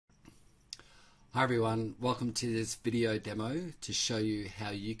Hi everyone, welcome to this video demo to show you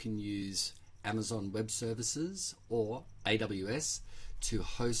how you can use Amazon Web Services or AWS to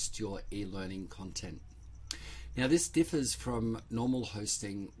host your e-learning content. Now this differs from normal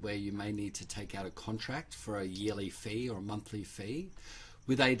hosting where you may need to take out a contract for a yearly fee or a monthly fee.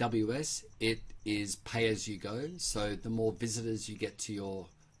 With AWS it is pay as you go, so the more visitors you get to your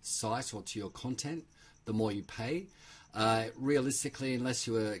site or to your content, the more you pay. Realistically, unless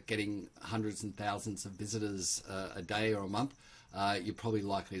you are getting hundreds and thousands of visitors a day or a month, you're probably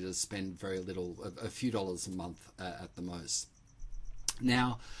likely to spend very little, a few dollars a month at the most.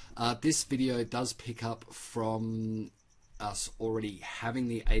 Now, this video does pick up from us already having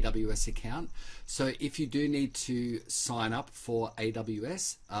the AWS account. So if you do need to sign up for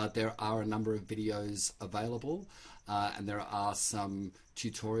AWS, there are a number of videos available and there are some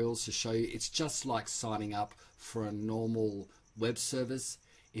tutorials to show you. It's just like signing up for a normal web service.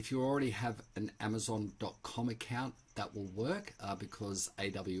 If you already have an Amazon.com account, that will work because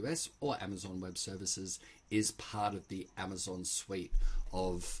AWS or Amazon Web Services is part of the Amazon suite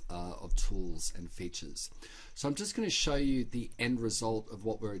of tools and features. So I'm just going to show you the end result of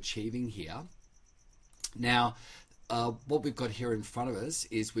what we're achieving here. Now, what we've got here in front of us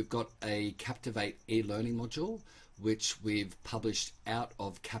is we've got a Captivate e-learning module, which we've published out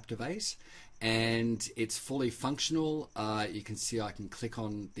of Captivate, and it's fully functional. You can see I can click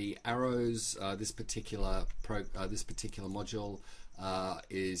on the arrows. This particular module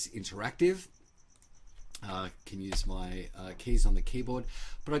is interactive. Can use my keys on the keyboard,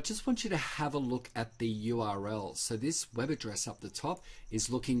 but I just want you to have a look at the URL. So this web address up the top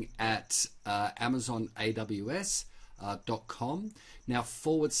is looking at Amazon AWS.com. Now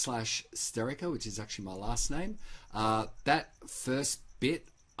 /Sterica, which is actually my last name, that first bit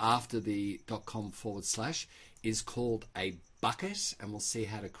after the .com / is called a bucket, and we'll see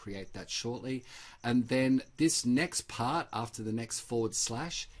how to create that shortly. And then this next part after the next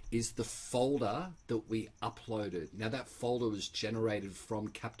 / is the folder that we uploaded. Now that folder was generated from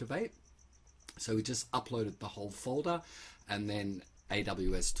Captivate, so we just uploaded the whole folder and then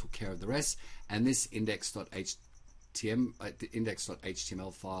AWS took care of the rest. And this index.html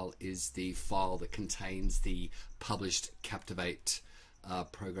file is the file that contains the published Captivate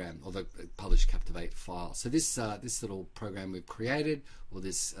program, or the published Captivate file. So this little program we've created, or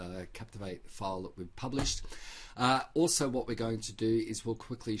this Captivate file that we've published. Also what we're going to do is we'll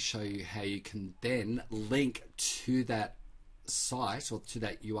quickly show you how you can then link to that site or to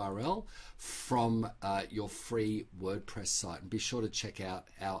that URL from your free WordPress site. And be sure to check out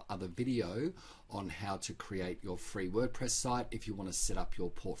our other video on how to create your free WordPress site if you want to set up your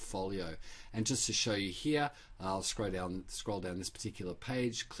portfolio. And just to show you here, I'll scroll down this particular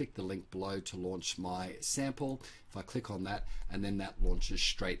page, click the link below to launch my sample. If I click on that, and then that launches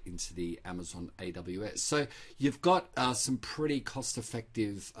straight into the Amazon AWS. So you've got some pretty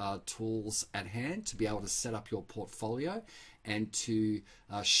cost-effective tools at hand to be able to set up your portfolio and to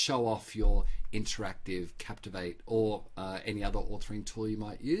show off your interactive Captivate or any other authoring tool you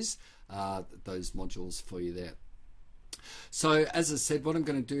might use, those modules for you there. So as I said, what I'm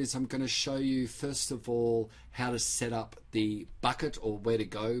going to do is I'm going to show you first of all how to set up the bucket, or where to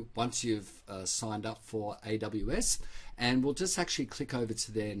go once you've signed up for AWS, and we'll just actually click over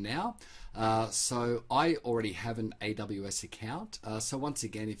to there now. So I already have an AWS account, so once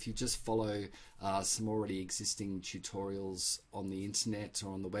again, if you just follow some already existing tutorials on the internet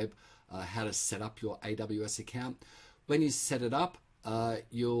or on the web, how to set up your AWS account, when you set it up,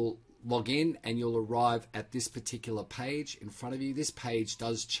 you'll log in and you'll arrive at this particular page in front of you. This page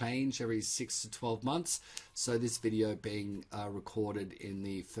does change every 6 to 12 months. So this video being recorded in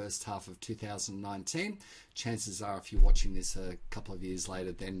the first half of 2019, chances are if you're watching this a couple of years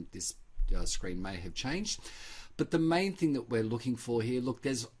later, then this screen may have changed. But the main thing that we're looking for here, look,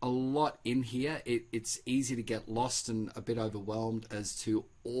 there's a lot in here. It's easy to get lost and a bit overwhelmed as to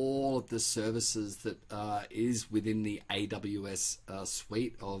all of the services that is within the AWS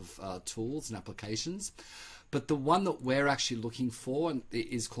suite of tools and applications. But the one that we're actually looking for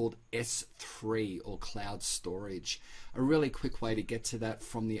is called S3, or cloud storage. A really quick way to get to that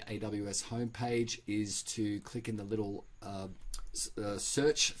from the AWS homepage is to click in the little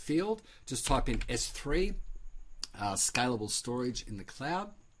search field, just type in S3. Scalable storage in the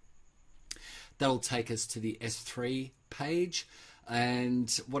cloud. That'll take us to the S3 page, and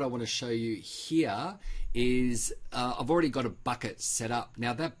what I want to show you here is I've already got a bucket set up.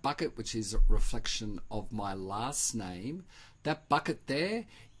 Now that bucket, which is a reflection of my last name, that bucket there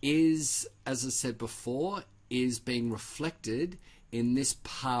is, as I said before, is being reflected in this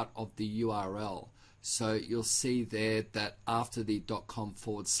part of the URL. So you'll see there that after the .com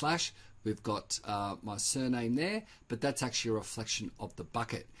 /, we've got my surname there, but that's actually a reflection of the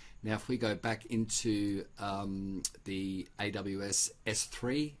bucket. Now, if we go back into the AWS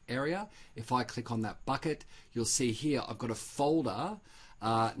S3 area, if I click on that bucket, you'll see here I've got a folder.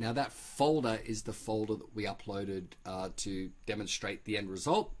 Now, that folder is the folder that we uploaded to demonstrate the end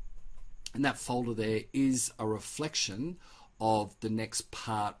result. And that folder there is a reflection of the next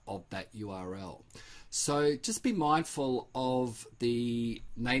part of that URL. So just be mindful of the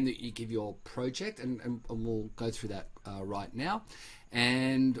name that you give your project, and we'll go through that right now.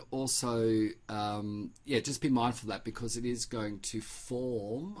 And also, yeah, just be mindful of that because it is going to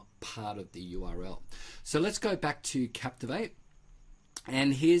form part of the URL. So let's go back to Captivate.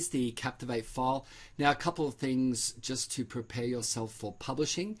 And here's the Captivate file. Now, a couple of things just to prepare yourself for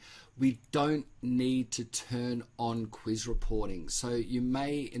publishing. We don't need to turn on quiz reporting. So you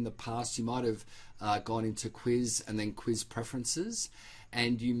may, in the past, you might have gone into quiz and then quiz preferences,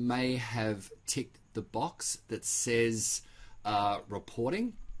 and you may have ticked the box that says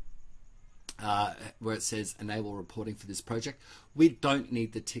reporting, where it says enable reporting for this project. We don't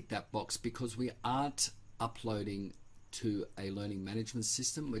need to tick that box because we aren't uploading to a learning management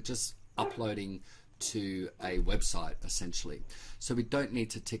system. We're just uploading to a website essentially, so we don't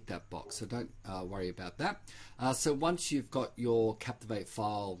need to tick that box, so don't worry about that. So once you've got your Captivate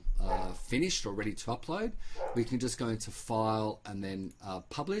file finished or ready to upload, we can just go into File and then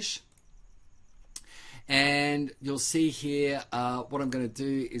Publish. And you'll see here what I'm going to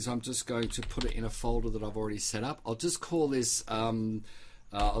do is I'm just going to put it in a folder that I've already set up. I'll just call this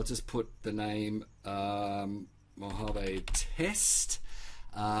I'll just put the name Mojave Test,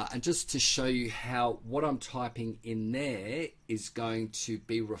 and just to show you how what I'm typing in there is going to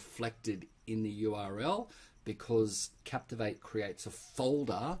be reflected in the URL, because Captivate creates a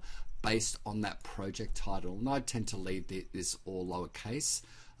folder based on that project title, and I tend to leave this all lowercase,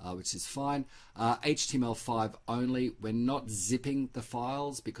 which is fine. HTML5 only. We're not zipping the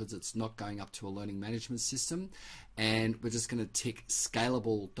files because it's not going up to a learning management system. And we're just going to tick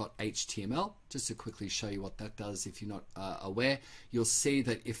scalable.html just to quickly show you what that does if you're not aware. You'll see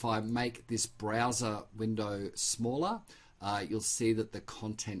that if I make this browser window smaller, you'll see that the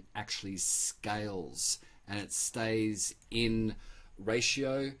content actually scales and it stays in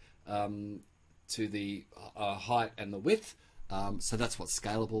ratio to the height and the width. So that's what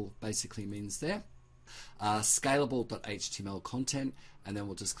scalable basically means there. Scalable.html content, and then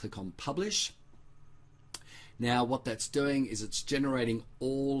we'll just click on publish. Now what that's doing is it's generating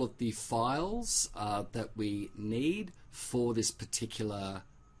all of the files that we need for this particular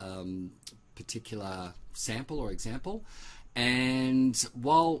sample or example. And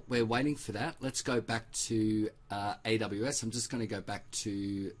while we're waiting for that, let's go back to AWS. I'm just going to go back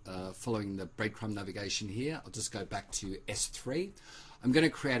to following the breadcrumb navigation here. I'll just go back to S3. I'm going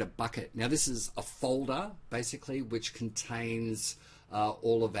to create a bucket. Now this is a folder basically which contains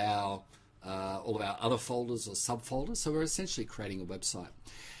all of our other folders or subfolders. So we're essentially creating a website.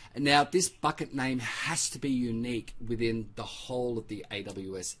 And now this bucket name has to be unique within the whole of the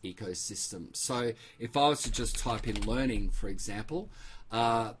AWS ecosystem. So if I was to just type in learning, for example,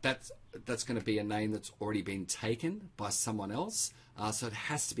 that's going to be a name that's already been taken by someone else. So it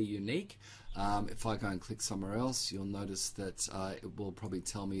has to be unique. If I go and click somewhere else, you'll notice that it will probably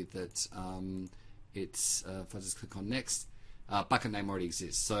tell me that it's, if I just click on next, bucket name already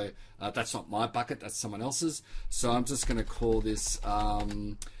exists. So that's not my bucket, that's someone else's. So I'm just going to call this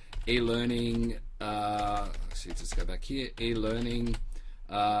eLearning, actually just go back here, eLearning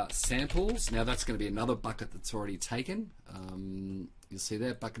samples. Now that's going to be another bucket that's already taken. You'll see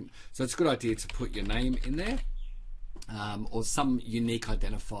there, bucket. So it's a good idea to put your name in there, or some unique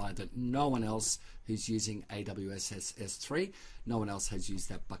identifier that no one else who's using AWS S3, no one else has used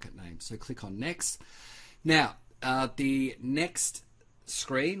that bucket name. So click on next. Now, the next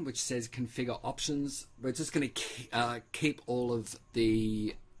screen, which says configure options, we're just going to keep all of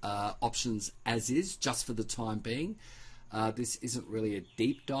the options as is, just for the time being. This isn't really a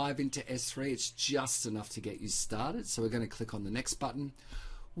deep dive into S3, it's just enough to get you started. So we're going to click on the next button.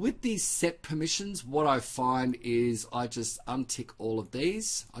 With these set permissions, what I find is I just untick all of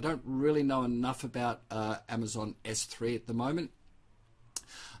these. I don't really know enough about Amazon S3 at the moment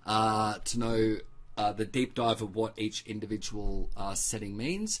to know the deep dive of what each individual setting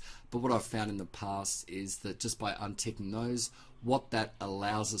means, but what I've found in the past is that just by unticking those, what that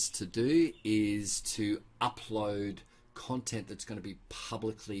allows us to do is to upload content that's going to be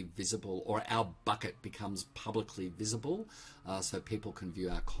publicly visible, or our bucket becomes publicly visible, so people can view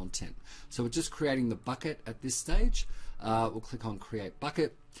our content. So we're just creating the bucket at this stage. We'll click on create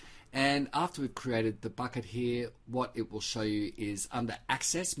bucket, And after we've created the bucket here, what it will show you is under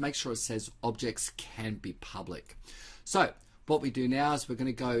access, make sure it says objects can be public. So what we do now is we're going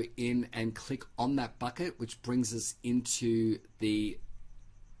to go in and click on that bucket, which brings us into the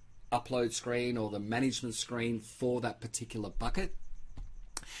upload screen or the management screen for that particular bucket.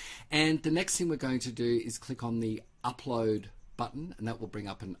 And the next thing we're going to do is click on the upload button, and that will bring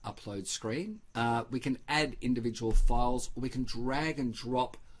up an upload screen. We can add individual files, or we can drag and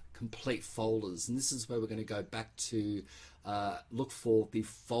drop complete folders, and this is where we're going to go back to look for the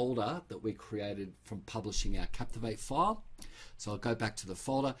folder that we created from publishing our Captivate file. So I'll go back to the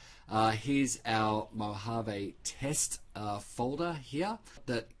folder. Here's our Mojave test folder here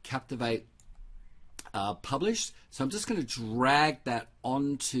that Captivate published. So I'm just going to drag that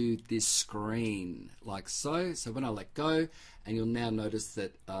onto this screen like so. So when I let go, and you'll now notice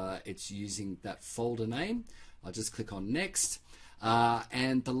that it's using that folder name. I'll just click on next.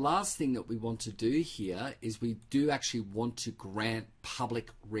 And the last thing that we want to do here is we do actually want to grant public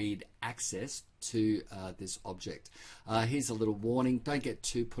read access to this object. Here's a little warning. Don't get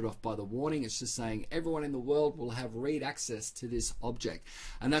too put off by the warning. It's just saying everyone in the world will have read access to this object.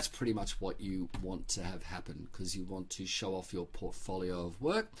 And that's pretty much what you want to have happen, because you want to show off your portfolio of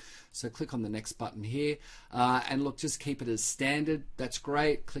work. So click on the next button here. And look, just keep it as standard. That's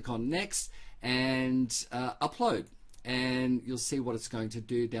great. Click on next and upload. And you'll see what it's going to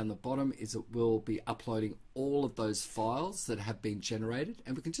do down the bottom is it will be uploading all of those files that have been generated.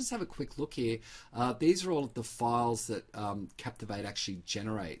 And we can just have a quick look here. These are all of the files that Captivate actually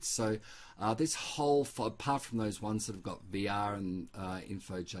generates. So this whole file, apart from those ones that have got VR and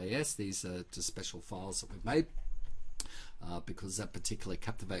info.js, these are just special files that we've made because that particular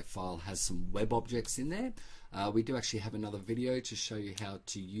Captivate file has some web objects in there. We do actually have another video to show you how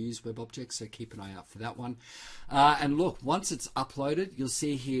to use web objects, so keep an eye out for that one. And look, once it's uploaded, you'll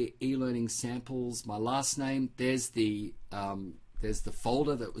see here eLearning samples, my last name. There's the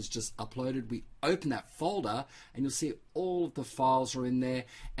folder that was just uploaded. We open that folder and you'll see all of the files are in there,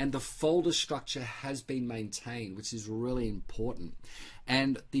 and the folder structure has been maintained, which is really important.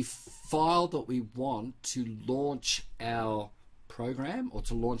 And the file that we want to launch our program or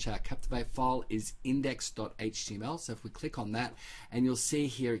to launch our Captivate file is index.html. So if we click on that, and you'll see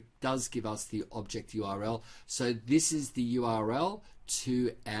here it does give us the object URL. So this is the URL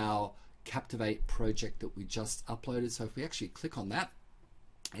to our Captivate project that we just uploaded. So if we actually click on that,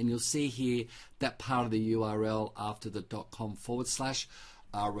 and you'll see here that part of the URL after the .com/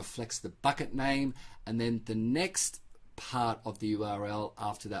 reflects the bucket name, and then the next part of the URL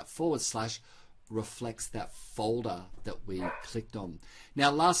after that / reflects that folder that we clicked on. Now,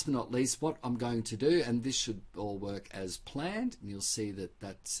 last but not least, what I'm going to do, and this should all work as planned, and you'll see that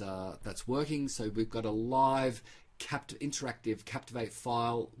that's working. So we've got a live interactive Captivate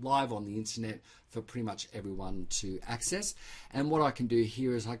file live on the internet for pretty much everyone to access. And what I can do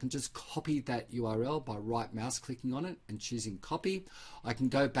here is I can just copy that URL by right mouse clicking on it and choosing copy. I can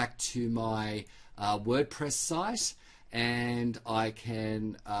go back to my WordPress site, and I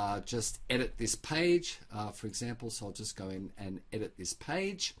can just edit this page, for example. So I'll just go in and edit this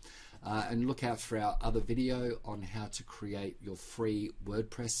page, and look out for our other video on how to create your free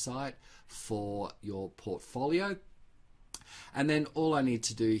WordPress site for your portfolio. And then all I need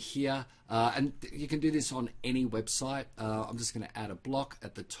to do here, and you can do this on any website. I'm just going to add a block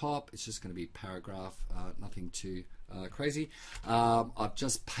at the top. It's just going to be paragraph, nothing too crazy. I've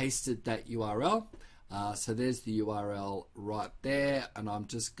just pasted that URL. So there's the URL right there, and I'm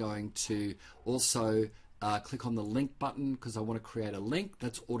just going to also click on the link button because I want to create a link.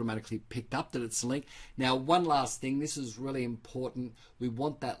 That's automatically picked up that it's a link. Now, one last thing, this is really important. We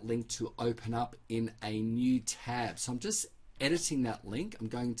want that link to open up in a new tab. So I'm just editing that link. I'm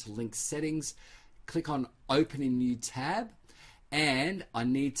going to link settings, click on open in new tab, and I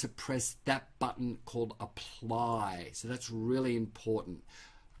need to press that button called apply. So that's really important.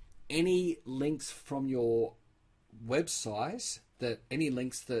 Any links from your website, any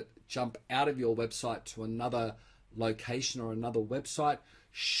links that jump out of your website to another location or another website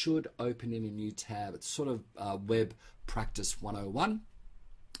should open in a new tab. It's sort of web practice 101.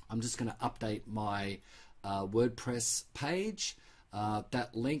 I'm just going to update my WordPress page. That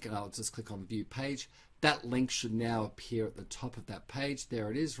link, and I'll just click on view page. That link should now appear at the top of that page.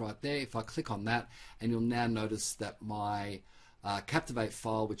 There it is right there. If I click on that, and you'll now notice that my Captivate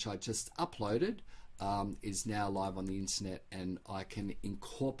file, which I just uploaded, is now live on the internet, and I can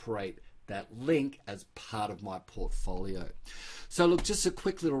incorporate that link as part of my portfolio. So look, just a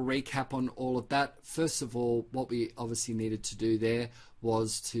quick little recap on all of that. First of all, what we obviously needed to do there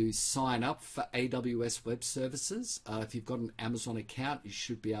was to sign up for AWS Web Services. If you've got an Amazon account, you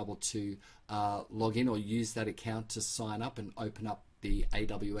should be able to log in or use that account to sign up and open up the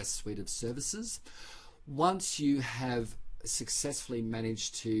AWS suite of services. Once you have successfully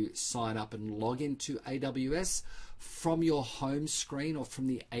managed to sign up and log into AWS, from your home screen or from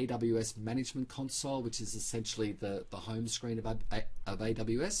the AWS Management Console, which is essentially the home screen of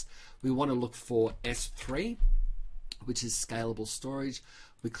AWS, we want to look for S3, which is scalable storage.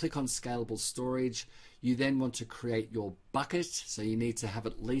 We click on scalable storage. You then want to create your bucket. So you need to have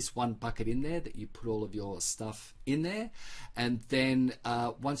at least one bucket in there that you put all of your stuff in there. And then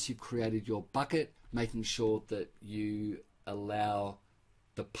once you've created your bucket, making sure that you allow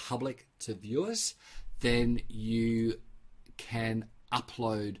the public to view it, then you can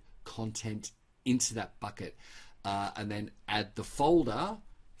upload content into that bucket and then add the folder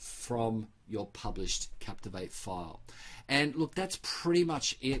from your published Captivate file. And look, that's pretty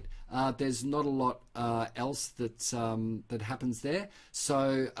much it. There's not a lot else that happens there.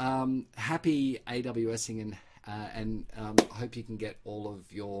 So happy AWSing and hope you can get all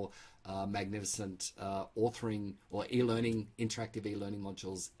of your magnificent authoring or e-learning, interactive e-learning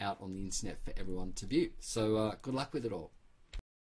modules out on the internet for everyone to view. So good luck with it all.